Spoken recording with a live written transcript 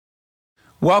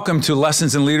Welcome to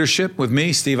Lessons in Leadership with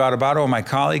me, Steve Adubato, and my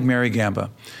colleague, Mary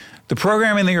Gamba. The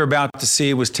programming that you're about to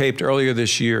see was taped earlier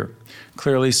this year.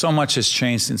 Clearly, so much has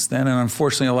changed since then, and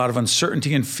unfortunately, a lot of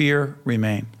uncertainty and fear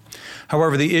remain.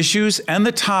 However, the issues and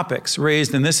the topics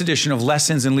raised in this edition of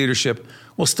Lessons in Leadership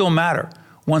will still matter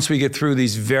once we get through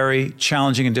these very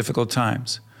challenging and difficult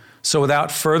times. So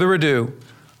without further ado,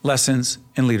 Lessons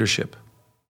in Leadership.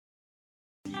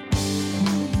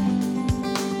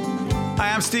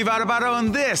 Hi, I'm Steve Adubato,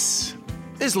 and this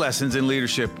is Lessons in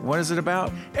Leadership. What is it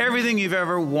about? Everything you've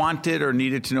ever wanted or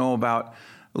needed to know about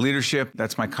leadership.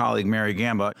 That's my colleague, Mary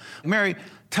Gamba. Mary,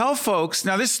 tell folks,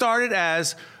 now this started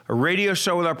as a radio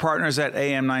show with our partners at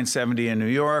AM 970 in New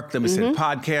York. Then we said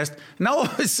podcast. Now all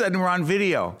of a sudden we're on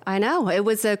video. I know. It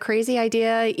was a crazy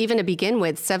idea, even to begin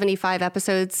with, 75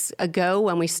 episodes ago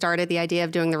when we started the idea of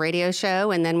doing the radio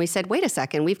show. And then we said, wait a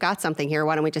second, we've got something here.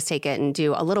 Why don't we just take it and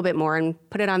do a little bit more and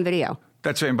put it on video?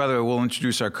 That's right. And by the way, we'll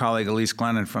introduce our colleague, Elise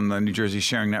Glennon from the New Jersey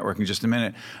Sharing Network in just a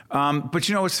minute. But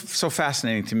you know what's so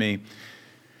fascinating to me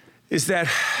is that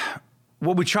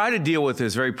what we try to deal with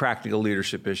is very practical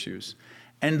leadership issues.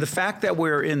 And the fact that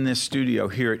we're in this studio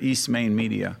here at East Main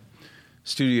Media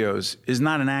Studios is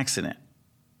not an accident.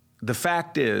 The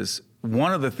fact is,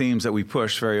 one of the themes that we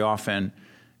push very often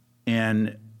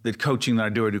in the coaching that I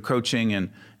do coaching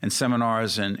and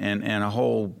seminars and a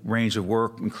whole range of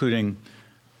work, including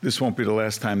this won't be the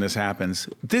last time this happens.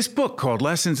 This book called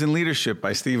Lessons in Leadership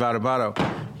by Steve Adubato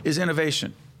is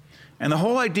innovation. And the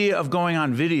whole idea of going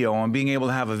on video and being able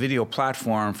to have a video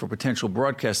platform for potential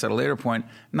broadcasts at a later point,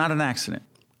 not an accident.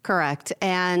 Correct.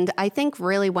 And I think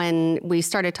really when we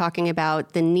started talking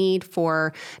about the need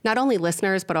for not only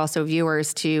listeners, but also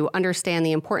viewers to understand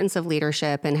the importance of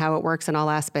leadership and how it works in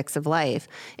all aspects of life,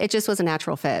 it just was a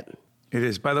natural fit. It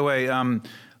is. By the way,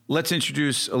 let's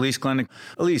introduce Elise Glennon.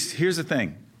 Elise, here's the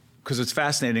thing, because it's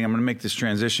fascinating. I'm going to make this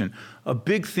transition. A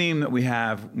big theme that we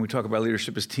have when we talk about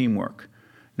leadership is teamwork.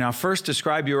 Now, first,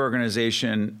 describe your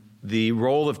organization, the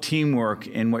role of teamwork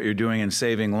in what you're doing in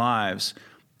saving lives,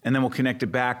 and then we'll connect it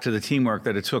back to the teamwork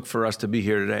that it took for us to be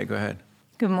here today. Go ahead.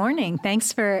 Good morning.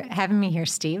 Thanks for having me here,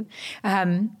 Steve.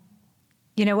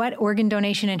 You know what? Organ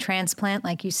donation and transplant,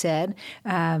 like you said,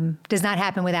 does not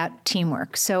happen without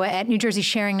teamwork. So at New Jersey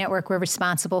Sharing Network, we're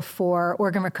responsible for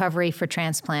organ recovery for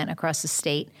transplant across the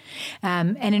state.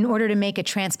 And in order to make a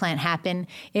transplant happen,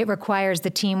 it requires the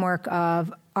teamwork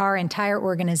of our entire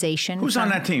organization. Who's on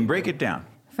that team? Break it down.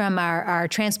 From our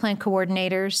transplant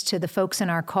coordinators to the folks in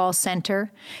our call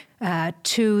center,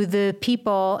 to the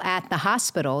people at the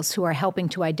hospitals who are helping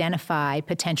to identify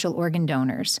potential organ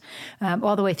donors,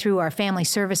 all the way through our family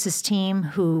services team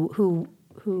who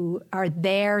are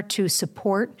there to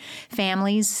support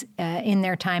families in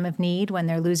their time of need when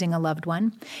they're losing a loved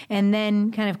one, and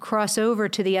then kind of cross over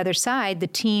to the other side, the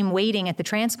team waiting at the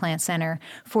transplant center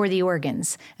for the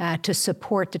organs to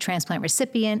support the transplant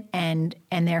recipient and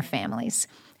their families.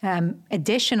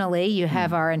 Additionally, you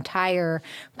have our entire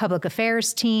public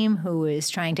affairs team who is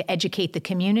trying to educate the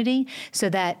community so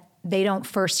that they don't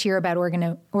first hear about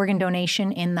organ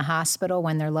donation in the hospital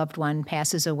when their loved one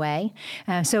passes away.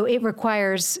 So it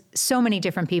requires so many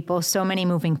different people, so many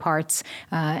moving parts,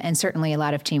 and certainly a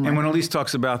lot of teamwork. And when Elise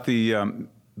talks about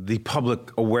the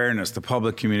public awareness, the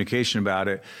public communication about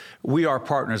it, we are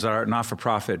partners at our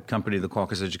not-for-profit company, the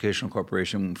Caucus Educational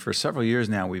Corporation. For several years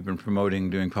now, we've been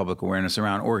doing public awareness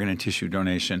around organ and tissue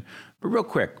donation. But real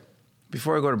quick,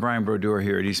 before I go to Brian Brodeur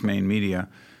here at East Main Media,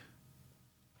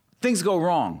 things go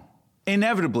wrong.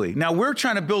 Inevitably. Now, we're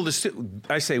trying to build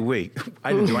I say we.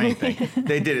 I didn't do anything.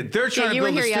 They did it. They're trying to build a studio.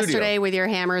 You were here yesterday with your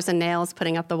hammers and nails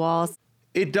putting up the walls.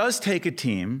 It does take a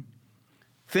team.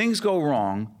 Things go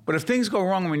wrong. But if things go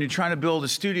wrong when you're trying to build a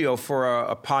studio for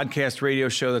a podcast radio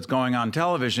show that's going on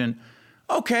television,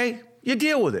 okay, you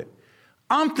deal with it.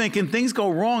 I'm thinking things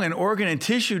go wrong in organ and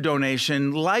tissue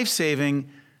donation, life-saving,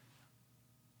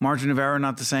 margin of error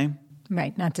not the same?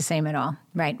 Right, not the same at all.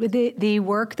 Right. The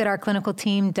work that our clinical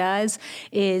team does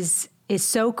is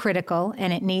so critical,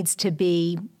 and it needs to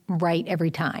be right every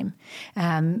time.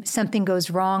 Something goes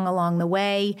wrong along the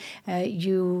way,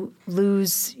 you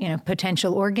lose,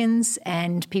 potential organs,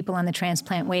 and people on the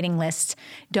transplant waiting list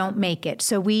don't make it.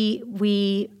 So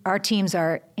our teams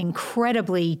are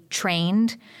incredibly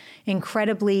trained,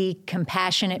 incredibly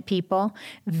compassionate people,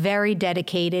 very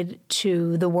dedicated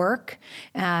to the work,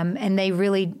 and they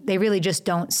really just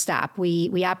don't stop.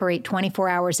 We operate 24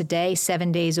 hours a day,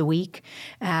 7 days a week,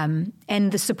 and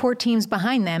the support teams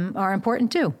behind them are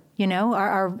important too.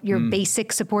 Your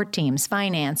basic support teams,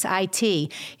 finance,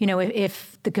 IT.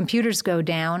 If the computers go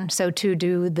down, so too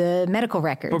do the medical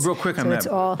records. But real quick on that,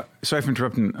 sorry for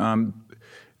interrupting.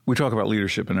 We talk about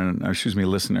leadership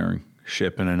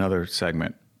listenership in another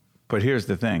segment. But here's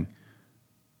the thing.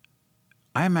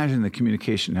 I imagine the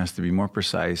communication has to be more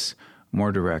precise,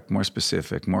 more direct, more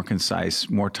specific, more concise,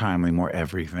 more timely, more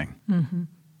everything. Mm-hmm.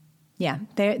 Yeah,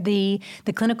 the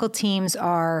clinical teams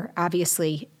are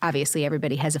obviously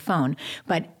everybody has a phone,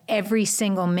 but every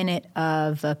single minute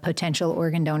of a potential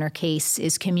organ donor case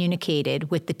is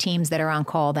communicated with the teams that are on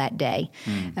call that day.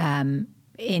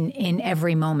 In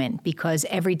every moment, because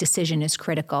every decision is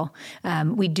critical.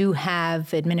 We do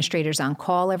have administrators on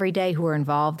call every day who are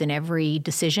involved in every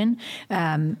decision.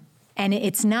 And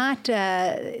it's not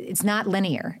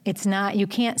linear. It's not, you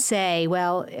can't say,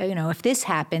 well, if this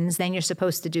happens, then you're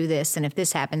supposed to do this, and if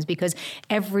this happens, because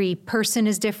every person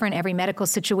is different, every medical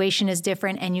situation is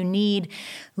different, and you need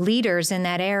leaders in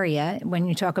that area. When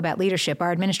you talk about leadership,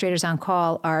 our administrators on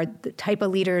call are the type of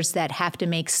leaders that have to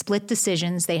make split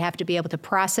decisions. They have to be able to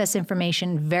process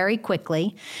information very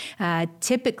quickly.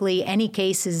 Typically, any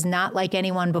case is not like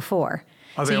anyone before.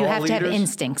 So you have to have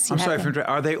instincts.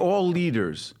 Are they all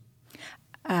leaders?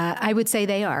 I would say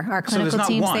they are. Our clinical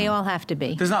teams, they all have to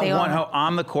be. There's not one,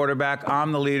 I'm the quarterback,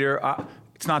 I'm the leader.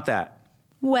 It's not that.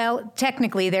 Well,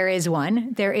 technically there is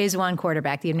one. There is one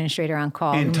quarterback, the administrator on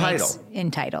call. In title.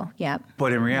 In title, yeah.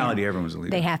 But in reality, everyone's a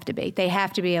leader. They have to be. They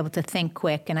have to be able to think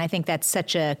quick. And I think that's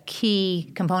such a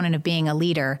key component of being a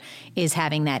leader, is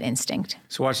having that instinct.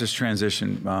 So watch this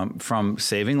transition from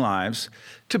saving lives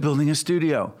to building a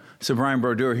studio. So Brian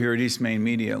Brodeur here at East Main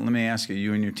Media, let me ask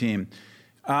you and your team,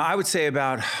 I would say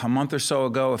about a month or so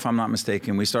ago, if I'm not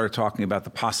mistaken, we started talking about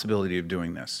the possibility of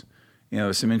doing this.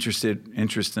 Some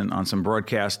interest on some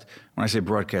broadcast. When I say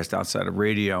broadcast, outside of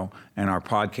radio and our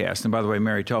podcast. And by the way,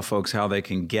 Mary, tell folks how they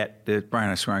can get it. Brian,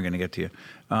 I swear I'm going to get to you.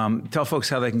 Tell folks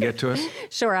how they can get to us.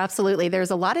 Sure, absolutely.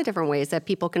 There's a lot of different ways that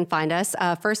people can find us.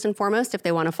 First and foremost, if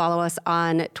they want to follow us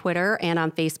on Twitter and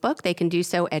on Facebook, they can do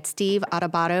so at Steve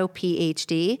Adubato,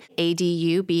 PhD,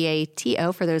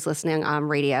 Adubato for those listening on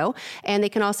radio. And they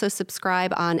can also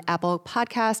subscribe on Apple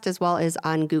Podcast as well as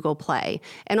on Google Play.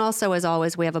 And also, as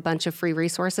always, we have a bunch of free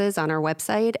resources on our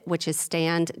website, which is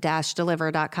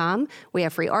stand-deliver.com. We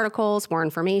have free articles, more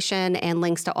information, and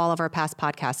links to all of our past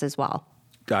podcasts as well.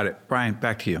 Got it. Brian,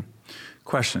 back to you.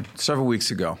 Question. Several weeks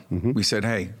ago, we said,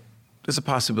 hey, there's a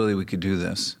possibility we could do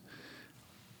this.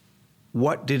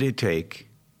 What did it take?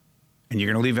 And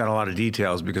you're going to leave out a lot of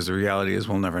details because the reality is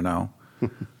we'll never know.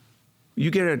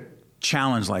 You get a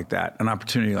challenge like that, an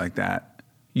opportunity like that.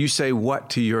 You say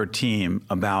what to your team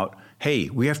about, hey,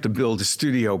 we have to build a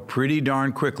studio pretty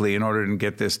darn quickly in order to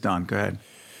get this done? Go ahead.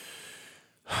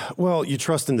 Well, you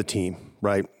trust in the team,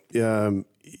 right?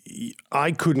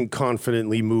 I couldn't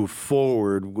confidently move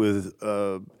forward with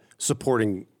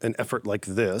supporting an effort like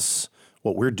this,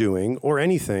 what we're doing, or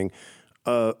anything,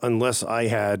 unless I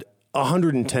had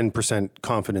 110%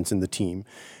 confidence in the team.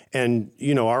 And,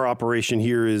 our operation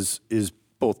here is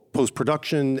both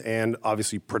post-production and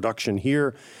obviously production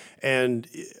here. And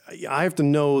I have to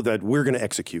know that we're going to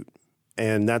execute.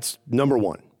 And that's number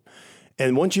one.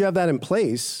 And once you have that in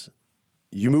place,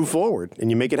 you move forward and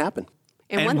you make it happen.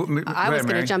 And I was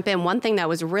going to jump in. One thing that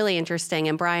was really interesting,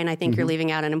 and Brian, I think you're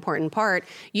leaving out an important part.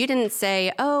 You didn't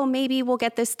say, oh, maybe we'll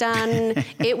get this done.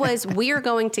 It was, we are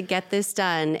going to get this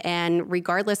done. And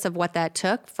regardless of what that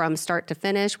took from start to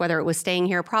finish, whether it was staying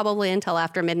here probably until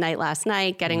after midnight last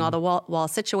night, getting all the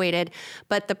walls situated,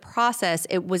 but the process,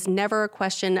 it was never a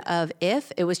question of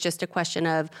if, it was just a question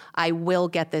of, I will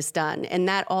get this done. And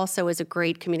that also is a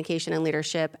great communication and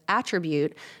leadership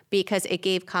attribute, because it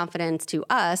gave confidence to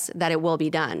us that it will be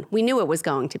done. We knew it was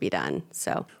going to be done.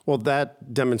 So, well,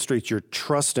 that demonstrates your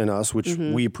trust in us, which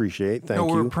we appreciate. Thank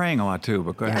you. We're praying a lot too,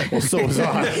 but go ahead. Well, so was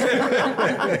I.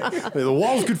 The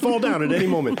walls could fall down at any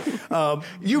moment.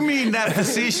 You mean that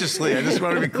facetiously. I just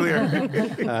want to be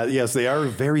clear. Yes, they are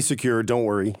very secure. Don't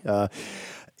worry.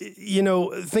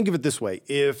 Think of it this way.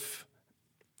 If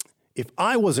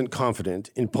I wasn't confident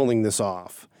in pulling this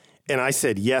off and I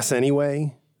said yes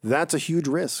anyway, that's a huge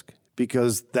risk,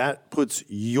 because that puts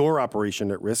your operation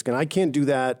at risk. And I can't do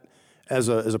that as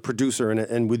a producer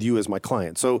and with you as my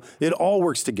client. So it all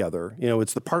works together.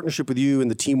 It's the partnership with you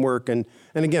and the teamwork and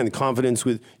again, the confidence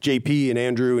with JP and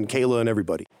Andrew and Kayla and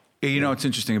everybody. What's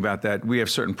interesting about that, we have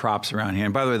certain props around here.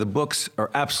 And by the way, the books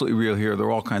are absolutely real here. There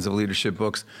are all kinds of leadership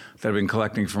books that I've been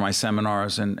collecting for my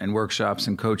seminars and workshops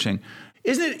and coaching.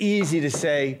 Isn't it easy to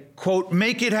say, quote,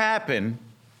 make it happen,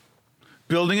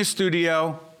 building a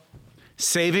studio,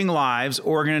 saving lives,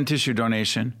 organ and tissue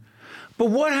donation.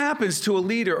 But what happens to a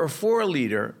leader or for a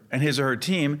leader and his or her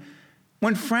team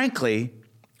when, frankly,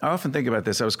 I often think about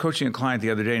this. I was coaching a client the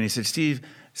other day and he said, Steve,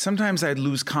 sometimes I'd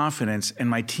lose confidence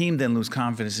and my team then lose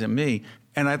confidence in me.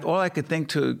 And all I could think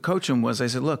to coach him was, I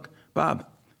said, look, Bob,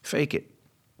 fake it.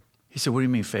 He said, what do you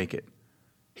mean fake it?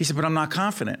 He said, but I'm not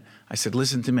confident. I said,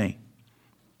 listen to me.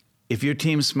 If your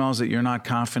team smells that you're not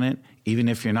confident, even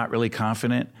if you're not really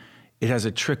confident, it has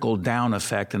a trickle-down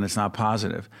effect and it's not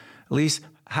positive. Elise,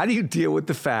 how do you deal with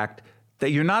the fact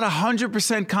that you're not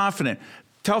 100% confident?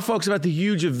 Tell folks about the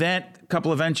huge event,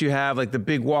 couple events you have, like the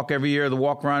big walk every year, the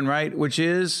walk run, right? Which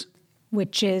is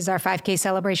our 5K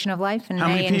celebration of life in How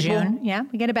May many and people? June. Yeah,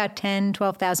 we get about 10,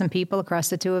 12,000 people across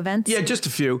the two events. Yeah, just a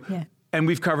few. Yeah. And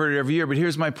we've covered it every year, but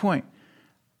here's my point.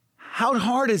 How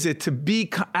hard is it to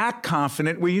act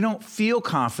confident where you don't feel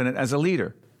confident as a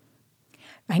leader?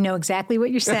 I know exactly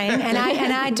what you're saying, and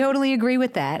I totally agree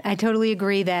with that. I totally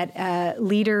agree that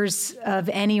leaders of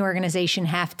any organization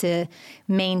have to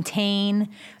maintain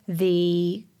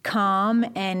the calm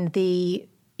and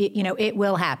it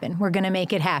will happen. We're going to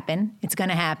make it happen. It's going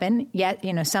to happen. Yet,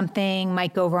 something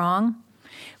might go wrong,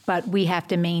 but we have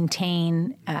to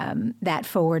maintain that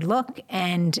forward look.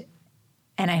 And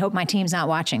I hope my team's not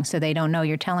watching, so they don't know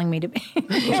you're telling me to be.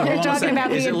 You're talking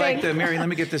about Is being it like big. Mary, let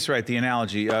me get this right, the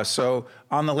analogy. So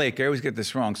on the lake, I always get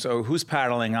this wrong. So who's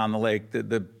paddling on the lake? The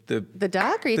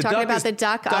duck? Are you the talking duck about is- the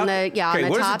duck on duck? the Okay, on the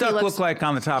what top? does the duck look like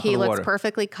on the top of the He water? looks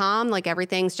perfectly calm, like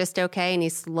everything's just okay, and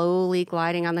he's slowly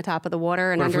gliding on the top of the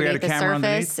water. And But if we had underneath a the camera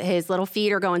surface, his little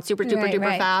feet are going super duper Right, duper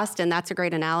right. fast, and that's a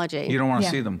great analogy. You don't want to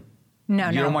Yeah. see them. No,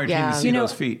 You don't want your team Yeah. to see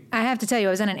those feet. I have to tell you,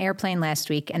 I was on an airplane last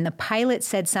week, and the pilot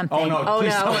said something. Oh, no.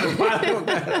 Please tell me the pilot.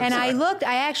 And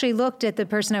I actually looked at the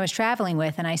person I was traveling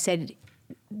with, and I said,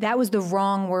 that was the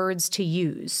wrong words to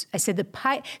use. I said,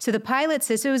 so the pilot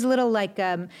says, it was a little like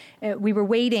we were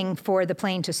waiting for the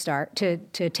plane to start, to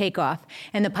take off.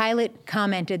 And the pilot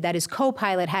commented that his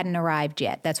co-pilot hadn't arrived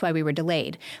yet. That's why we were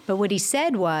delayed. But what he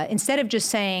said was, instead of just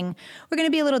saying, we're going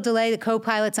to be a little delayed, the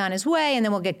co-pilot's on his way, and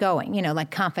then we'll get going,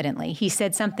 like confidently. He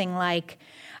said something like,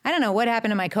 I don't know what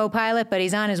happened to my co-pilot, but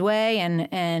he's on his way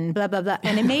and blah, blah, blah.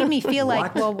 And it made me feel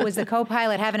like, well, was the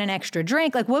co-pilot having an extra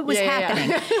drink? Like, what was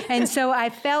happening? And so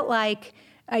I felt like,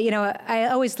 I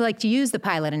always like to use the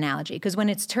pilot analogy because when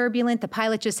it's turbulent, the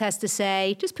pilot just has to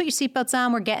say, just put your seatbelts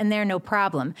on, we're getting there, no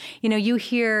problem. You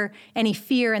hear any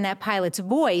fear in that pilot's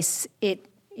voice, it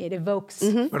evokes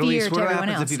fear But Elise, to what everyone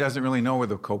happens else. if he doesn't really know where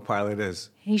the co-pilot is?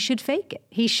 He should fake it.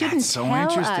 He shouldn't That's so tell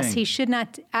us. interesting. He should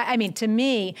not. I mean, to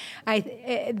me,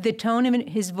 the tone of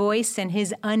his voice and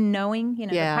his unknowing, the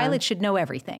pilot should know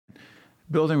everything.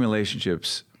 Building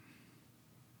relationships,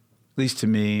 at least to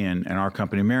me and our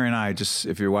company, Mary and I,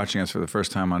 if you're watching us for the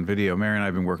first time on video, Mary and I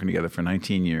have been working together for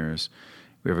 19 years.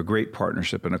 We have a great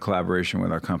partnership and a collaboration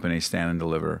with our company, Stand and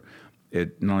Deliver.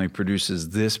 It not only produces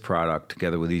this product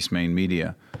together with East Main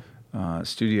Media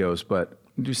Studios, but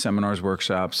we do seminars,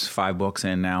 workshops, 5 books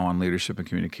in now on leadership and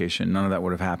communication. None of that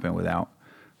would have happened without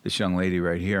this young lady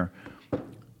right here.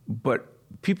 But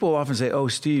people often say, oh,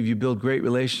 Steve, you build great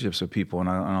relationships with people. And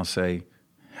I'll say,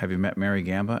 have you met Mary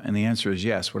Gamba? And the answer is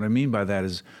yes. What I mean by that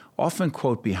is often,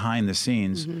 quote, behind the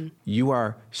scenes, you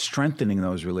are strengthening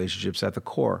those relationships at the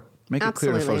core. Make it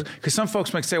clear to Absolutely. folks. Because some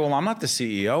folks might say, well, I'm not the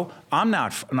CEO. I'm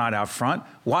not out front.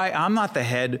 Why? I'm not the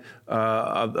head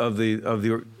of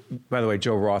the. By the way,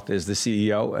 Joe Roth is the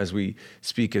CEO as we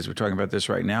speak, as we're talking about this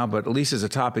right now. But Elise is a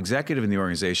top executive in the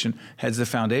organization, heads the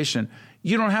foundation.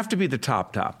 You don't have to be the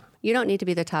top. You don't need to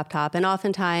be the top. And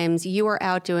oftentimes you are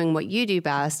out doing what you do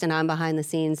best, and I'm behind the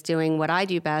scenes doing what I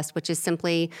do best, which is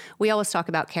simply, we always talk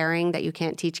about caring, that you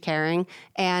can't teach caring.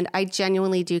 And I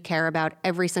genuinely do care about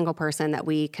every single person that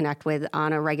we connect with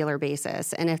on a regular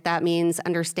basis. And if that means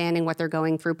understanding what they're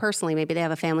going through personally, maybe they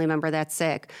have a family member that's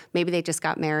sick, maybe they just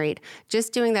got married,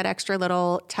 just doing that extra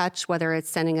little touch, whether it's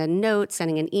sending a note,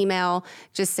 sending an email,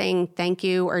 just saying thank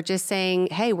you, or just saying,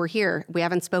 hey, we're here, we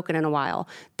haven't spoken in a while.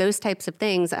 Those types of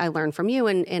things I learned from you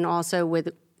and also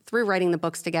through writing the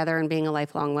books together and being a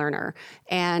lifelong learner.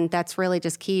 And that's really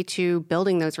just key to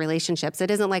building those relationships.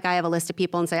 It isn't like I have a list of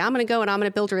people and say, I'm going to go and I'm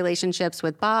going to build relationships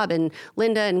with Bob and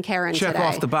Linda and Karen Check today.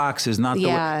 off the box is not the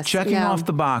way. Checking off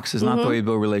the box is not the way you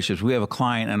build relationships. We have a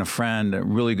client and a friend, a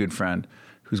really good friend,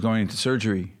 who's going into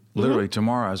surgery literally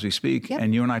tomorrow as we speak. Yep.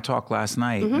 And you and I talked last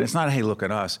night. And it's not, hey, look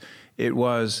at us. It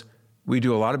was, we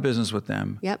do a lot of business with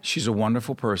them. Yep. She's a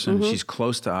wonderful person. She's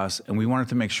close to us. And we wanted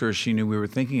to make sure she knew we were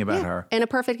thinking about her. And a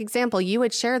perfect example, you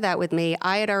had shared that with me.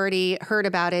 I had already heard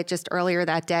about it just earlier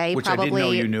that day. Which I didn't know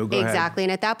you knew. Go ahead. Exactly.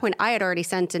 And at that point, I had already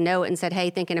sent a note and said,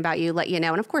 hey, thinking about you, let you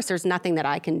know. And of course, there's nothing that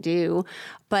I can do.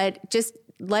 But just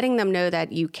letting them know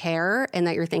that you care and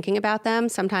that you're thinking about them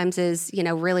sometimes is,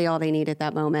 really all they need at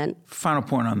that moment. Final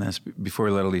point on this before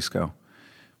we let Elise go.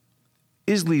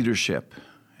 Is leadership,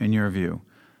 in your view,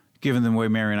 given the way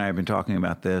Mary and I have been talking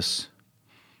about this,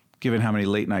 given how many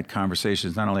late night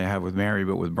conversations not only I have with Mary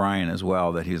but with Brian as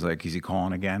well, that he's like, is he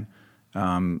calling again?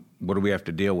 What do we have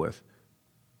to deal with?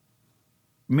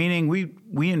 Meaning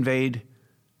we invade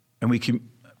and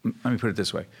let me put it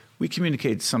this way. We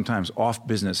communicate sometimes off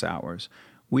business hours.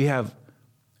 We're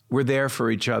there for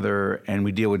each other and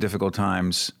we deal with difficult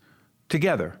times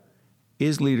together.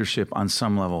 Is leadership on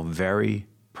some level very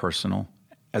personal,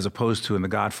 as opposed to in The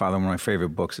Godfather, one of my favorite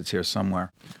books, it's here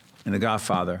somewhere. In The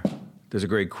Godfather, there's a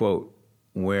great quote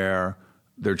where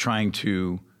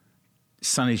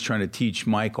Sonny's trying to teach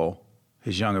Michael,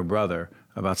 his younger brother,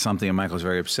 about something, and Michael's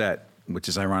very upset, which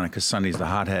is ironic because Sonny's the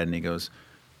hothead, and he goes,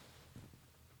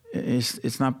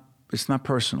 it's not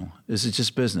personal. This is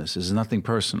just business. This is nothing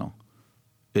personal.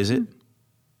 Is it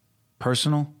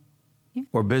personal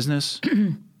or business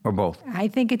or both? I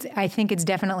think it's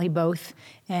definitely both,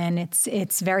 and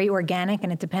it's very organic,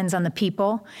 and it depends on the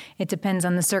people. It depends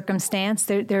on the circumstance.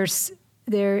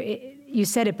 You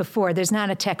said it before. There's not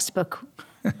a textbook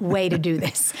way to do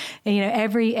this.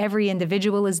 Every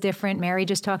individual is different. Mary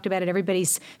just talked about it.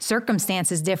 Everybody's circumstance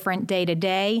is different day to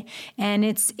day, and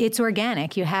it's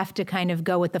organic. You have to kind of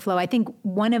go with the flow. I think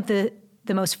one of the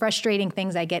most frustrating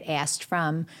things I get asked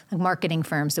from marketing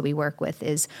firms that we work with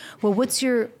is, well, what's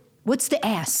the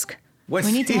ask? We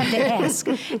need to have the ask.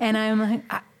 And I'm like,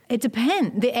 it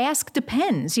depends. The ask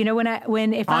depends. If I'm at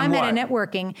a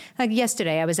networking, like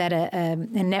yesterday, I was at a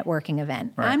networking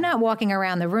event. Right. I'm not walking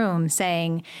around the room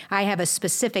saying I have a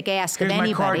specific ask Here's of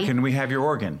anybody. My card. Can we have your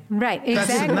organ? Right.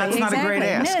 Exactly. That's not a great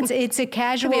ask. No, it's a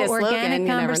casual, organic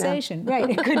conversation.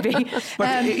 Right. It could be.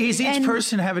 But is each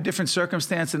person have a different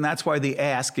circumstance, and that's why the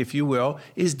ask, if you will,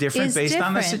 is different based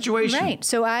on the situation. Right.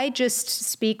 So I just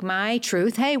speak my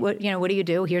truth. Hey, what do you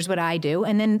do? Here's what I do,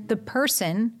 and then the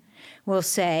person will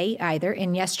say, either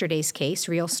in yesterday's case,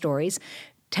 Real Stories,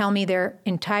 tell me their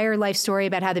entire life story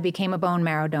about how they became a bone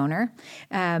marrow donor.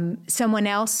 Someone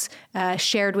else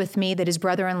shared with me that his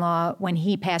brother-in-law, when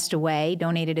he passed away,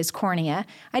 donated his cornea.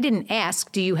 I didn't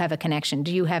ask, do you have a connection?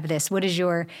 Do you have this? What is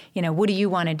your, what do you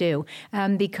want to do?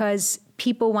 Because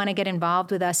people want to get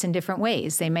involved with us in different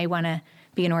ways. They may want to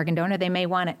be an organ donor. They may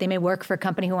work for a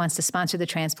company who wants to sponsor the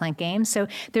Transplant Games. So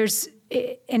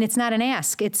and it's not an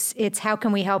ask. It's how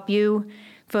can we help you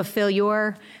fulfill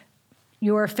your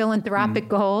philanthropic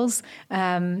goals.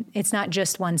 It's not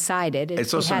just one-sided.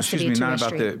 It's also, not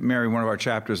about Mary, one of our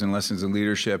chapters in Lessons in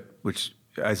Leadership, which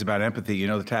is about empathy. You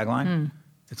know the tagline?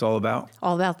 It's all about?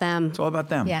 All about them. It's all about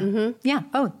them. Yeah. Mm-hmm. Yeah.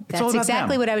 Oh, that's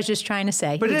exactly what I was just trying to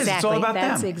say. But exactly. It's all about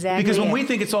that's them. Exactly. Because when we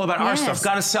think it's all about our stuff,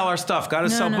 got to sell our stuff, got to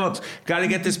sell books, got to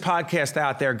get this podcast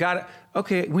out there,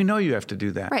 okay, we know you have to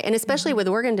do that. Right, and especially with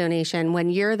organ donation, when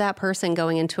you're that person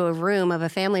going into a room of a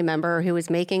family member who is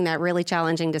making that really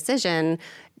challenging decision,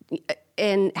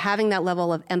 and having that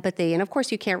level of empathy, and of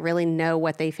course you can't really know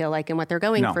what they feel like and what they're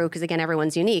going through, because again,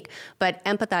 everyone's unique, but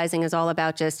empathizing is all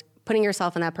about just putting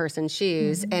yourself in that person's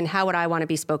shoes and how would I want to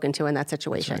be spoken to in that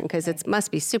situation, because it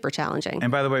must be super challenging.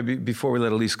 And by the way, before we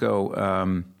let Elise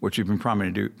go, which you've been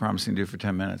promising to do for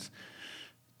 10 minutes,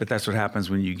 but that's what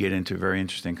happens when you get into a very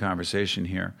interesting conversation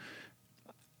here,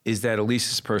 is that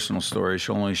Elise's personal story,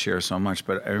 she'll only share so much,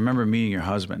 but I remember meeting your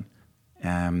husband,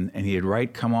 and he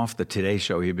had come off the Today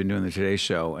Show. He had been doing the Today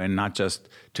Show, and not just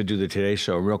to do the Today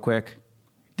Show real quick.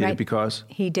 Did it because?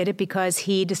 He did it because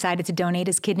he decided to donate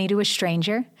his kidney to a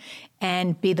stranger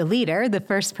and be the leader, the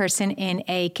first person in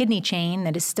a kidney chain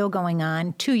that is still going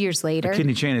on 2 years later. The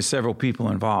kidney chain has several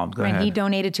people involved. Go ahead. He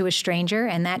donated to a stranger,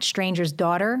 and that stranger's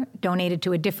daughter donated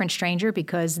to a different stranger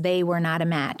because they were not a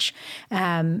match.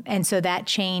 And so that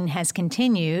chain has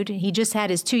continued. He just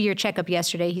had his 2-year checkup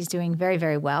yesterday. He's doing very,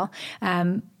 very well.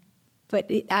 But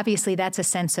obviously, that's a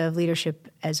sense of leadership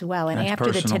as well. And that's after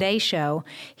personal. The Today Show,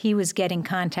 he was getting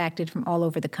contacted from all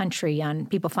over the country on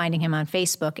people finding him on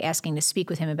Facebook, asking to speak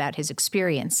with him about his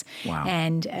experience. Wow.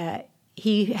 And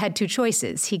he had two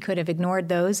choices. He could have ignored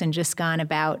those and just gone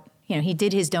about, he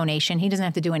did his donation. He doesn't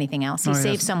have to do anything else. He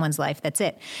saved someone's life. That's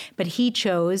it. But he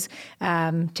chose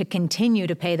to continue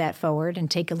to pay that forward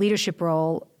and take a leadership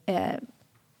role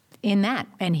in that.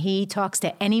 And he talks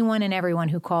to anyone and everyone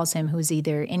who calls him who's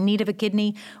either in need of a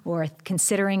kidney or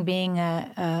considering being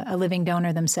a living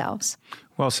donor themselves.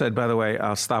 Well said. By the way,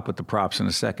 I'll stop with the props in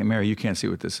a second. Mary, you can't see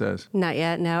what this says. Not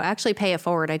yet, no. Actually, pay it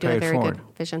forward. I do a very good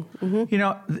vision.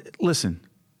 Mm-hmm. Listen,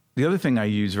 the other thing I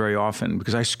use very often,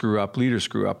 because I screw up, leaders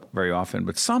screw up very often,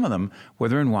 but some of them,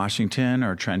 whether in Washington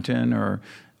or Trenton or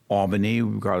Albany,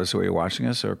 regardless of where you're watching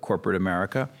us, or corporate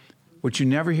America, what you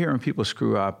never hear when people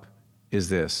screw up is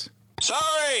this.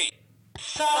 Sorry.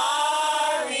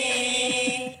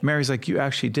 Mary's like, you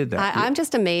actually did that. I'm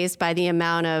just amazed by the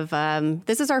amount of,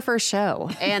 this is our first show.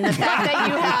 And the fact that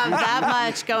you have that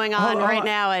much going on right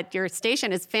now at your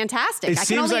station is fantastic. I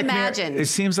can only imagine. It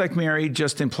seems like Mary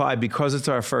just implied, because it's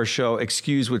our first show,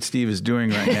 excuse what Steve is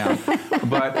doing right now.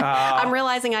 But I'm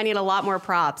realizing I need a lot more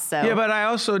props. So. Yeah, but I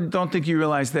also don't think you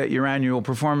realize that your annual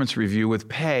performance review with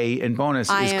pay and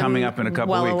bonus is coming up in a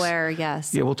couple weeks. Well aware,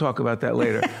 yes. Yeah, we'll talk about that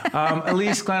later.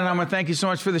 Elise Glennon, I want to thank you so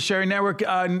much for the Sharing Network.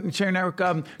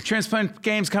 Transplant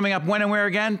Games coming up when and where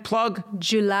again? Plug?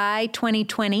 July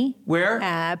 2020.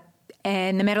 Where?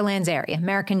 In the Meadowlands area.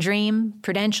 American Dream,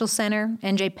 Prudential Center,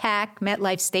 NJ Pack,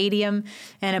 MetLife Stadium,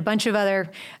 and a bunch of other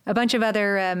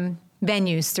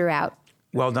venues throughout.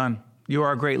 Well done. You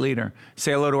are a great leader.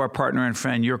 Say hello to our partner and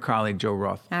friend, your colleague, Joe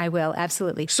Roth. I will,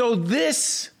 absolutely. So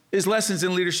this is Lessons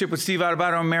in Leadership with Steve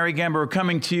Adubato and Mary Gamba. We're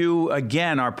coming to you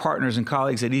again, our partners and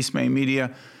colleagues at East Main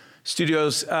Media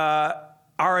Studios.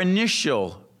 Our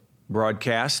initial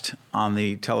broadcast on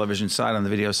the television side, on the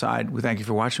video side. We thank you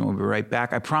for watching. We'll be right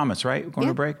back. I promise, right? We're going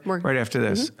to break? Right after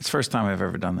this. It's the first time I've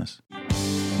ever done this.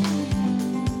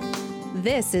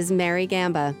 This is Mary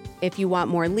Gamba. If you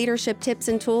want more leadership tips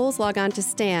and tools, log on to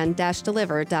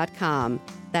stand-deliver.com.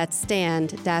 That's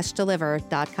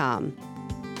stand-deliver.com.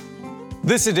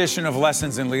 This edition of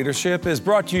Lessons in Leadership is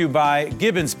brought to you by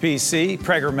Gibbons PC,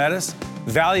 Prager Metis,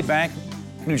 Valley Bank,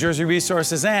 New Jersey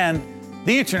Resources, and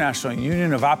the International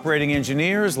Union of Operating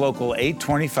Engineers, Local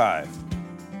 825.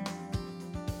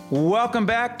 Welcome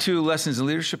back to Lessons in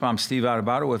Leadership. I'm Steve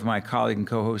Adubato with my colleague and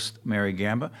co-host, Mary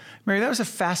Gamba. Mary, that was a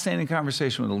fascinating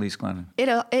conversation with Elise Glennon.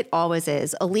 It always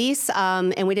is. Elise,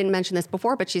 and we didn't mention this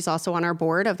before, but she's also on our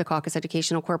board of the Caucus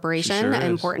Educational Corporation. She sure is.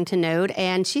 Important to note.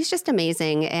 And she's just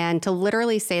amazing. And to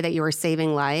literally say that you are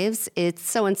saving lives, it's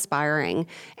so inspiring.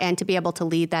 And to be able to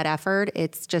lead that effort,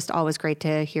 it's just always great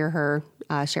to hear her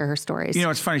share her stories. You know,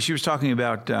 it's funny. She was talking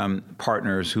about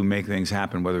partners who make things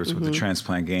happen, whether it's with the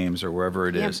Transplant Games or wherever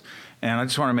it is. And I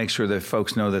just want to make sure that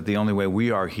folks know that the only way we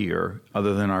are here,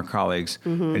 other than our colleagues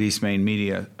at East Main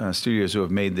Media Studios who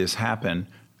have made this happen,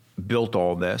 built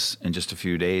all this in just a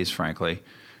few days, frankly,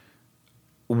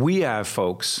 we have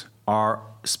folks, our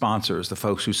sponsors, the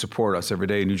folks who support us every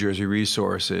day, New Jersey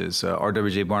Resources,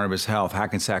 RWJ Barnabas Health,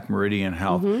 Hackensack Meridian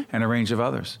Health, and a range of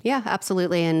others. Yeah,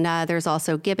 absolutely. And there's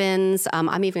also Gibbons.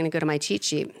 I'm even going to go to my cheat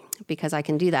sheet because I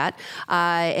can do that.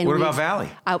 And what about Valley?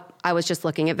 I was just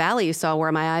looking at Valley. You saw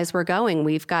where my eyes were going.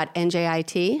 We've got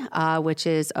NJIT, which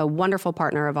is a wonderful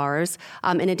partner of ours.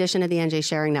 In addition to the NJ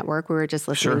Sharing Network, we were just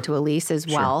listening to Elise as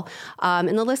well. And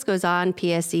the list goes on,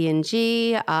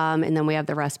 PSE&G, and then we have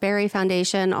the Russ Berry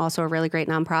Foundation, also a really great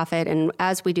nonprofit. And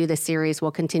as we do this series,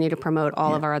 we'll continue to promote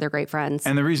all of our other great friends.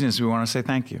 And the reason is we want to say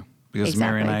thank you. Because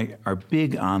Mary and I are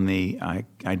big on the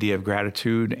idea of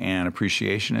gratitude and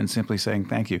appreciation and simply saying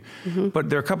thank you. But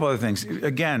there are a couple other things.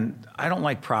 Again, I don't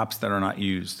like props that are not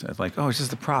used. It's like, oh, it's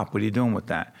just a prop. What are you doing with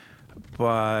that?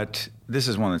 But this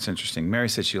is one that's interesting. Mary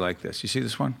said she liked this. You see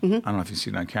this one? I don't know if you see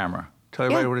it on camera. Tell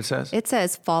everybody what it says. It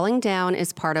says, falling down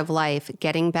is part of life.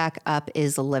 Getting back up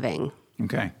is living.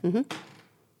 Okay.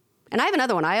 And I have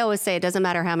another one. I always say it doesn't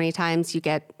matter how many times you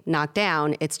get knocked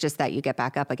down. It's just that you get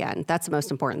back up again. That's the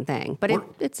most important thing. But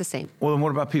it's the same. Well, then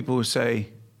what about people who say,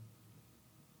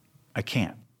 I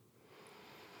can't?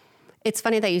 It's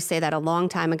funny that you say that. A long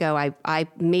time ago, I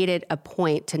made it a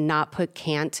point to not put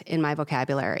can't in my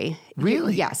vocabulary.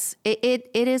 Really? Yes. It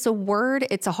is a word.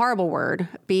 It's a horrible word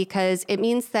because it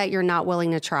means that you're not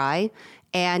willing to try.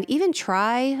 And even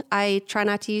I try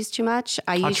not to use too much.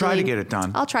 I'll try to get it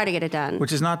done. I'll try to get it done.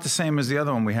 Which is not the same as the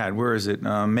other one we had. Where is it?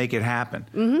 Make it happen.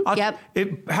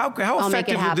 How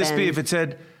effective would this be if it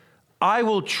said, I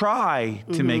will try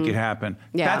to make it happen?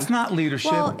 That's not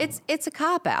leadership. Well, it's a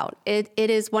cop-out. It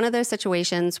is one of those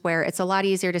situations where it's a lot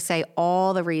easier to say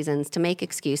all the reasons, to make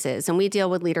excuses. And we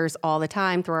deal with leaders all the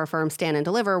time through our firm Stand and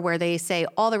Deliver, where they say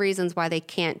all the reasons why they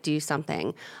can't do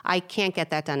something. I can't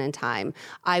get that done in time.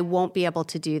 I won't be able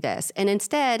to do this. And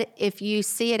instead, if you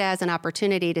see it as an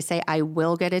opportunity to say, I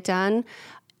will get it done,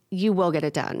 you will get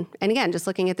it done. And again, just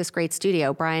looking at this great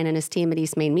studio, Brian and his team at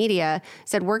East Main Media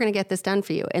said, we're going to get this done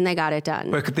for you. And they got it done.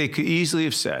 But they could easily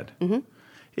have said,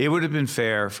 it would have been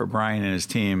fair for Brian and his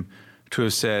team to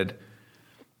have said,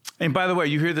 and by the way,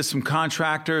 you hear this from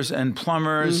contractors and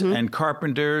plumbers and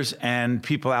carpenters and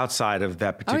people outside of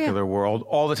that particular world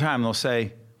all the time. They'll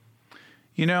say,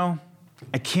 you know,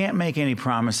 I can't make any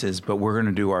promises, but we're going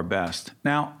to do our best.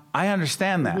 Now, I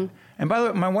understand that. And by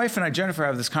the way, my wife and I, Jennifer,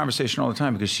 have this conversation all the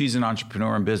time because she's an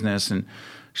entrepreneur in business, and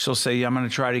she'll say, yeah, I'm going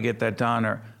to try to get that done.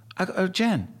 Or,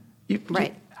 Jen,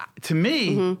 to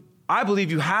me, I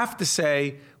believe you have to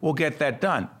say, we'll get that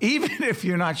done, even if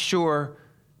you're not sure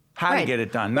how to get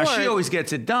it done. Now, she always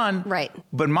gets it done. Right.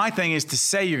 But my thing is to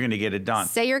say you're going to get it done.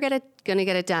 Say you're going to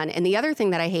get it done. And the other thing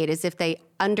that I hate is if they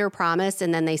under-promise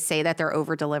and then they say that they're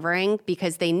over-delivering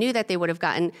because they knew that they would have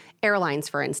gotten airlines,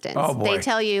 for instance. Oh, boy. They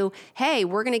tell you, hey,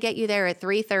 we're going to get you there at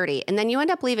 3:30. And then you end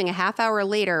up leaving a half hour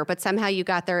later, but somehow you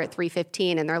got there at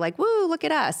 3:15 and they're like, woo, look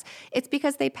at us. It's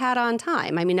because they pad on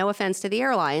time. I mean, no offense to the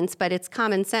airlines, but it's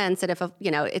common sense that if,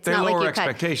 it's they not like lower you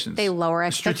expectations. They lower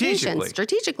expectations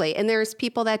strategically. And there's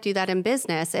people that do that in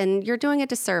business and you're doing a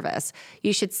disservice.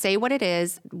 You should say what it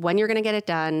is, when you're going to get it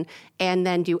done, and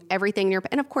then do everything in your,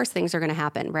 and of course things are going to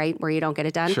happen, right? Where you don't get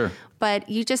it done. Sure. But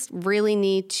you just really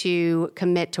need to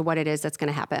commit to what it is that's going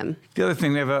to happen. The other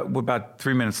thing, we have about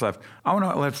 3 minutes left. I want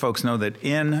to let folks know that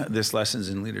in this Lessons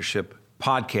in Leadership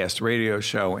podcast, radio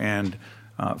show, and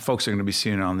folks are going to be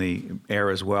seeing it on the air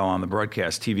as well on the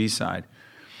broadcast TV side.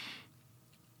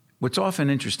 What's often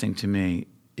interesting to me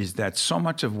is that so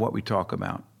much of what we talk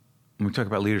about, when we talk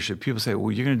about leadership, people say,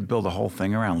 well, you're going to build a whole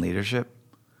thing around leadership?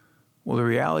 Well, the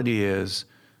reality is,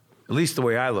 at least the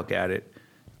way I look at it,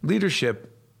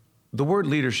 leadership, the word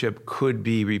leadership could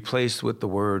be replaced with the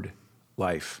word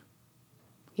life.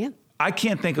 Yeah. I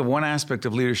can't think of one aspect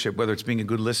of leadership, whether it's being a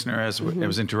good listener, as I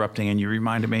was interrupting and you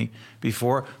reminded me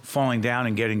before, falling down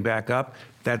and getting back up.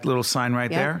 That little sign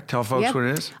right there, tell folks what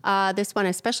it is. This one,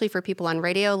 especially for people on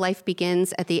radio, life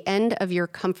begins at the end of your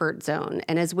comfort zone.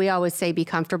 And as we always say, be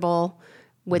comfortable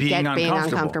with being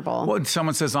uncomfortable. Well,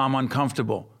 someone says, I'm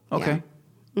uncomfortable. Okay.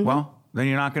 Yeah. Well, then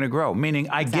you're not going to grow. Meaning,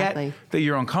 I get that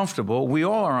you're uncomfortable. We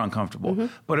all are uncomfortable.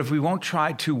 But if we won't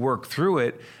try to work through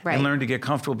it and learn to get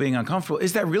comfortable being uncomfortable,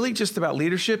 is that really just about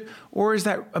leadership, or is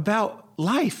that about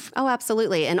life? Oh,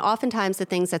 absolutely. And oftentimes the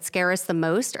things that scare us the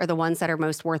most are the ones that are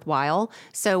most worthwhile.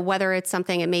 So whether it's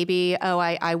something, it may be,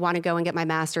 I want to go and get my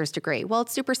master's degree. Well,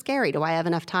 it's super scary. Do I have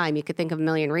enough time? You could think of a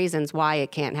million reasons why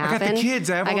it can't happen. I got the kids.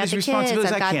 I have all these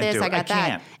responsibilities. I can't do it. I got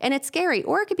that. And it's scary.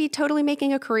 Or it could be totally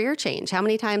making a career change. How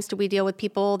many times do we deal with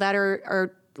people that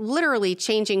are literally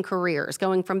changing careers,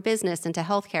 going from business into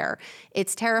healthcare?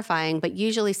 It's terrifying, but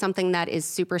usually something that is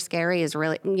super scary is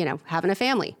really, having a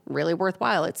family, really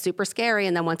worthwhile. It's super scary,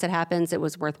 and then once it happens, it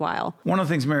was worthwhile. One of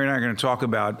the things Mary and I are going to talk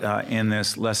about in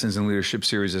this Lessons in Leadership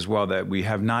series as well that we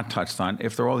have not touched on,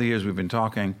 after all the years we've been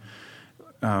talking,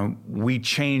 we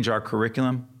change our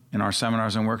curriculum in our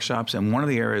seminars and workshops, and one of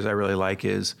the areas I really like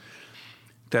is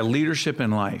that leadership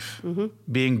in life,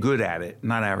 being good at it,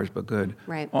 not average, but good,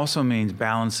 also means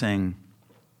balancing.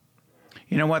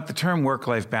 You know what? The term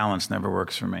work-life balance never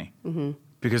works for me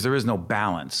because there is no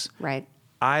balance. Right.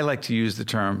 I like to use the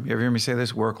term, you ever hear me say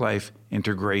this? Work-life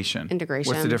integration.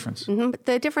 What's the difference?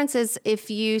 The difference is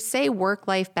if you say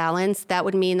work-life balance, that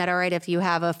would mean that, all right, if you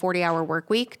have a 40-hour work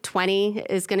week, 20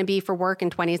 is going to be for work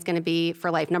and 20 is going to be for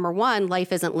life. Number one,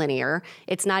 life isn't linear.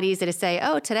 It's not easy to say,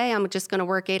 today I'm just going to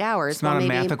work 8 hours. It's not a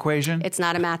math equation? It's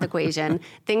not a math equation.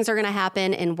 Things are going to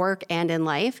happen in work and in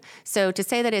life. So to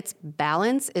say that it's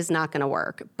balance is not going to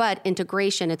work. But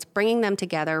integration, it's bringing them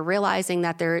together, realizing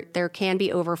that there can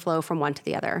be overflow from one to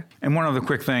the other. And one other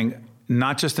quick thing,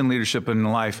 not just in leadership but in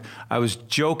life, I was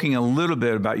joking a little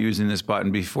bit about using this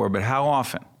button before, but how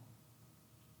often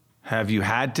have you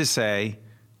had to say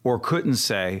or couldn't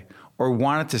say or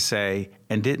wanted to say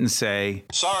and didn't say,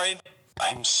 sorry,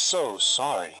 I'm so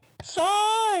sorry.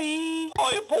 Sorry,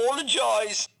 I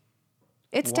apologize.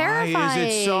 It's terrifying. Why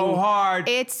is it so hard?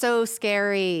 It's so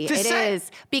scary. It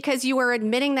is. Because you are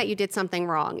admitting that you did something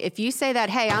wrong. If you say that,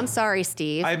 hey, I'm sorry,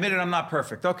 Steve. I admit it, I'm not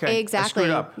perfect. Okay. Exactly. I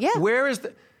screwed up. Yeah. Where is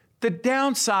the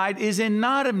downside is in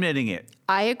not admitting it.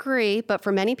 I agree. But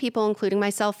for many people, including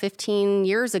myself 15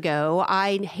 years ago,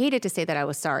 I hated to say that I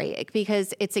was sorry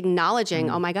because it's acknowledging,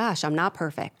 oh my gosh, I'm not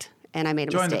perfect. And I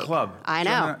made a mistake. Join the club. I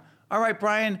know. All right,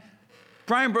 Brian.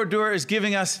 Brian Brodeur is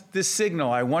giving us this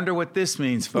signal. I wonder what this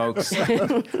means, folks.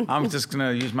 I'm just going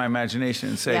to use my imagination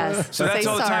and say. Yes. So that's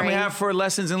all the time we sorry. have for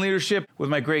Lessons in Leadership with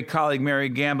my great colleague, Mary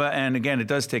Gamba. And again, it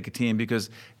does take a team because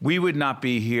we would not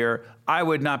be here. I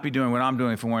would not be doing what I'm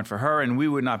doing if it weren't for her. And we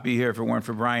would not be here if it weren't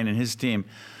for Brian and his team.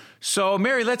 So,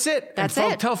 Mary, that's it. That's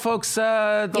it. Tell folks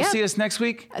they'll see us next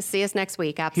week. See us next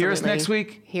week, absolutely. Hear us next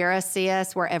week. Hear us, see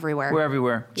us. We're everywhere. We're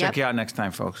everywhere. Check you out next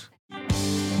time, folks.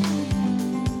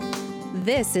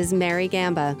 This is Mary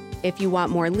Gamba. If you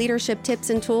want more leadership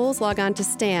tips and tools, log on to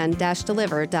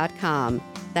stand-deliver.com.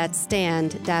 That's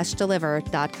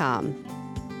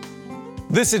stand-deliver.com.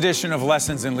 This edition of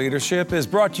Lessons in Leadership is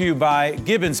brought to you by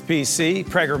Gibbons PC,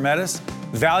 Prager Metis,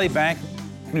 Valley Bank,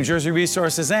 New Jersey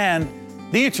Resources, and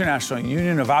the International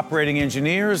Union of Operating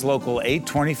Engineers, Local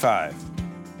 825.